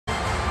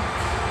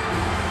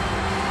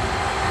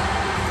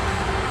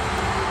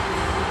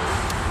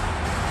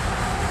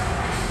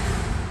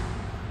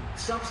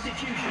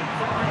Substitution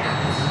for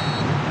Ajax.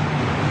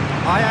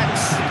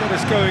 Ajax got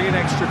us going in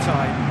extra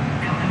time.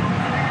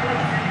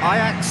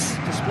 Ajax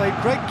displayed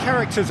great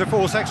character to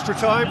force extra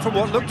time from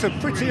what looked a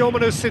pretty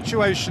ominous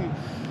situation.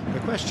 The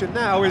question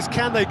now is,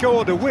 can they go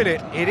on to win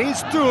it? It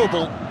is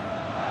doable.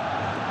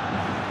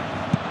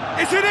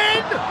 Is it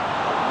in?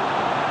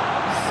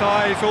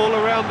 Size all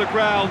around the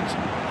ground.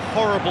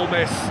 Horrible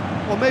miss.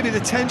 Well, maybe the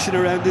tension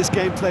around this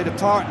game played a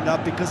part in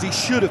that, because he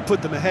should have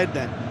put them ahead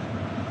then.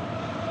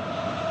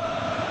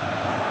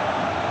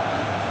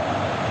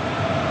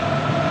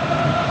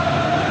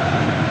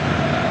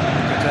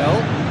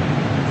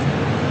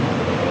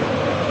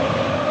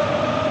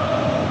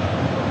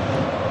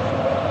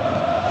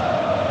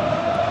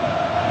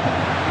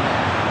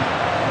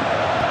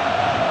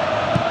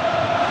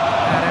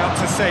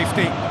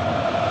 Safety.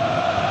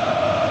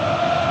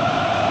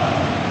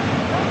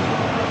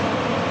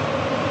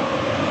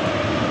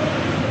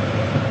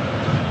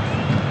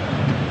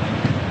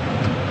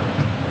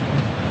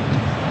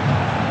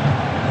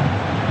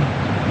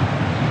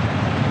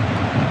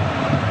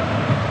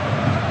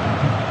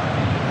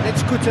 And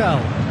it's Kutel.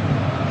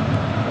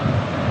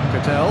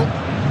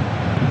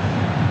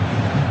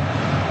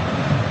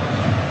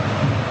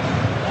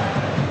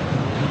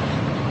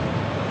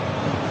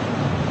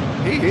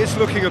 He is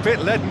looking a bit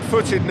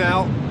leaden-footed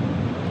now.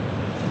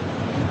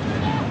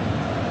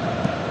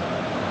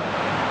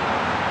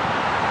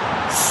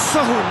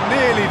 So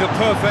nearly the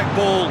perfect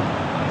ball.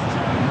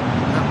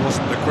 That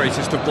wasn't the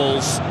greatest of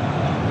balls.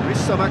 There is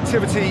some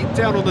activity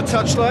down on the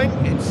touchline.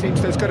 It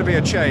seems there's going to be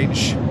a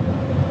change.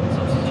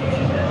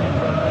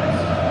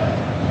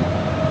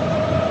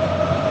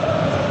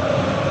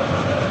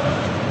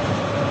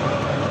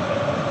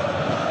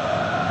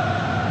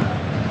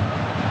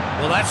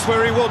 Well, that's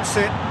where he wants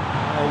it.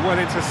 Oh, well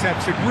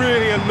intercepted,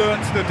 really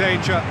alert to the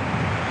danger.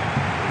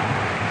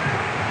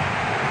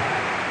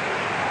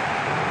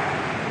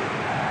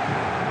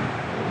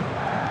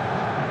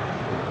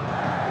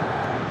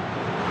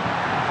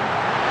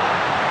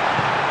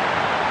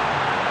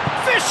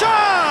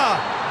 Fisher!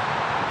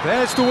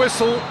 There's the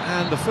whistle,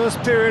 and the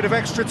first period of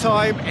extra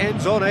time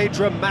ends on a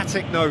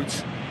dramatic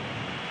note.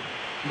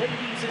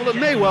 Well, it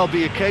may well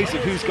be a case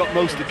of who's got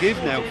most to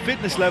give now.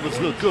 Fitness levels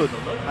look good,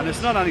 and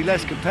it's not any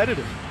less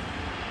competitive.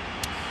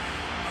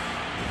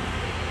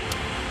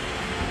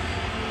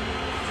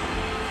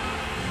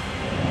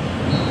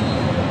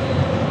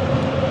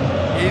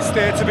 Is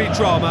there to be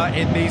drama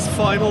in these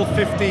final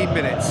 15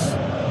 minutes?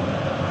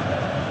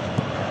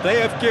 They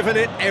have given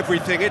it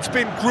everything. It's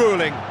been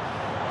gruelling.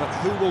 But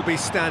who will be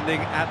standing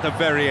at the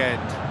very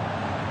end?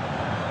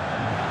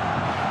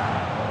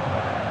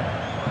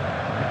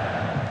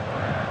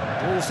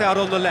 Ball's out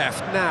on the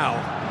left now.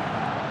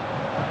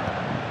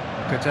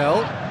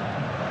 Kutel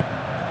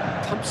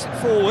pumps it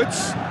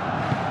forwards.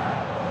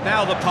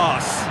 Now the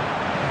pass.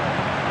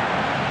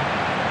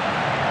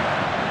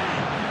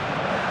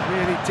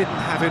 Really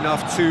didn't have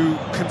enough to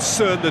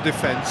concern the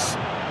defence.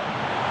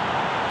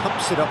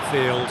 Pumps it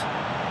upfield.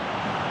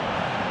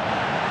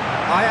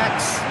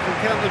 Ajax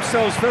can count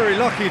themselves very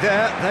lucky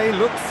there. They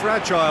looked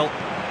fragile.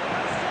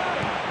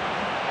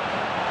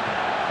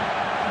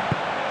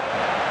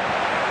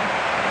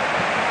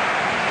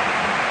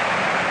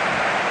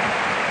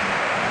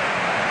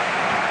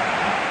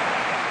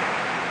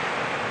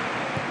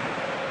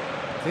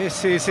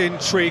 This is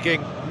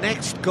intriguing.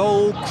 Next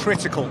goal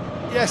critical.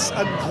 Yes,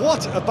 and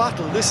what a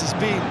battle this has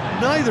been.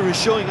 Neither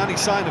is showing any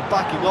sign of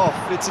backing off.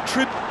 It's a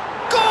trip.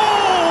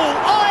 Goal!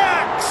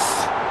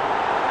 Ajax!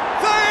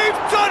 They've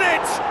done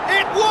it!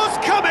 It was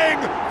coming!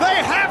 They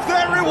have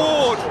their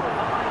reward!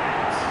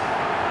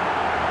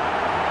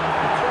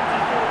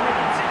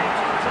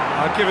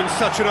 Given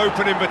such an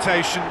open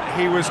invitation,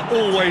 he was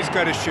always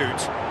going to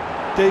shoot.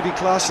 Davy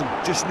Klaassen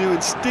just knew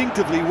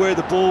instinctively where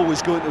the ball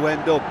was going to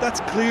end up.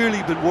 That's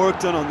clearly been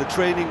worked on the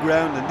training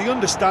ground, and the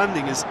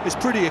understanding is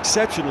pretty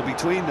exceptional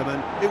between them,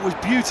 and it was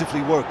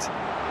beautifully worked.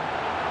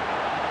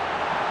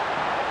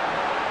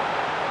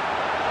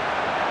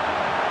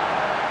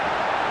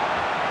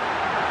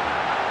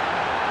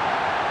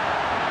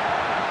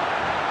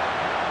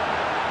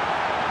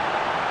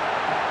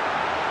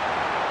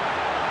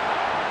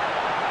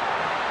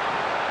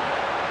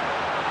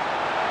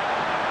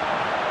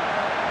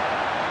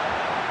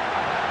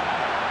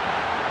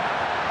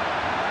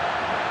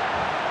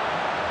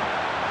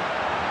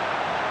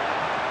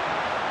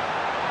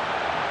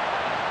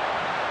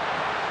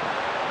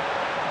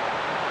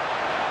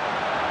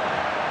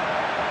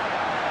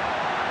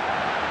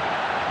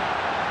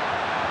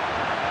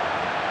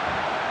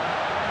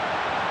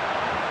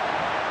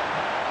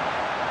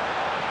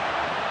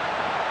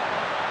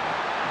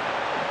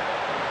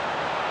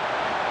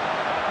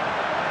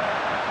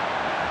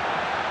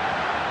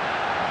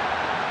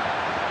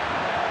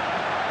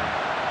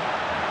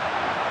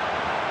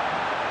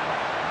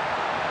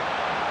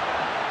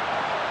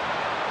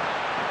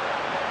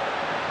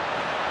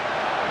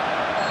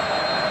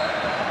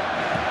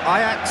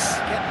 Ajax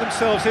get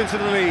themselves into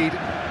the lead.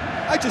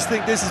 I just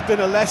think this has been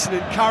a lesson in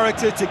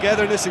character,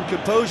 togetherness and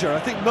composure. I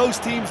think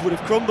most teams would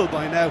have crumbled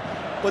by now.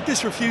 but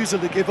this refusal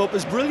to give up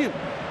is brilliant.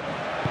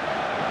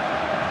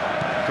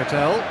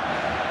 Cattell.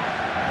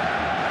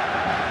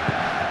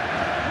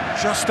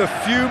 Just a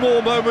few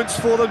more moments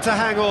for them to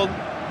hang on.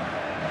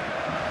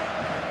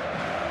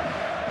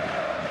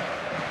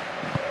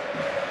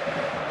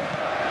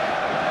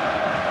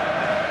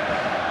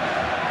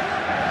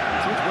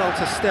 Did well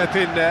to step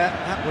in there,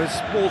 that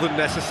was more than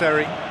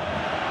necessary.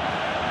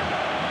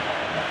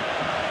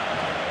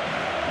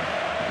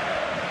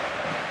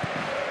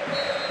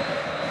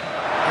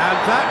 And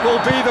that will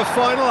be the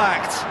final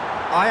act.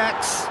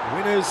 Ajax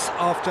winners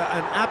after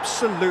an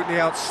absolutely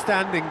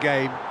outstanding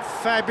game.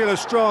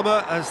 Fabulous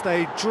drama as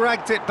they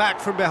dragged it back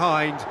from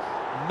behind,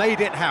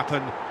 made it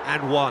happen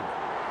and won.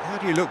 How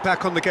do you look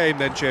back on the game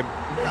then, Jim?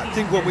 I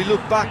think when we look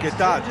back at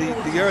that,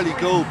 the early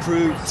goal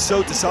proved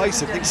so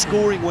decisive. I think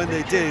scoring when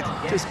they did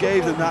just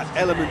gave them that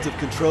element of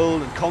control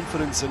and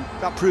confidence, and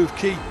that proved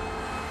key.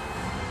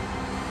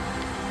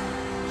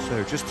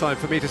 So just time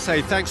for me to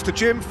say thanks to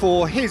Jim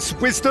for his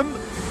wisdom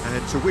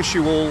and to wish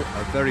you all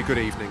a very good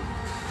evening.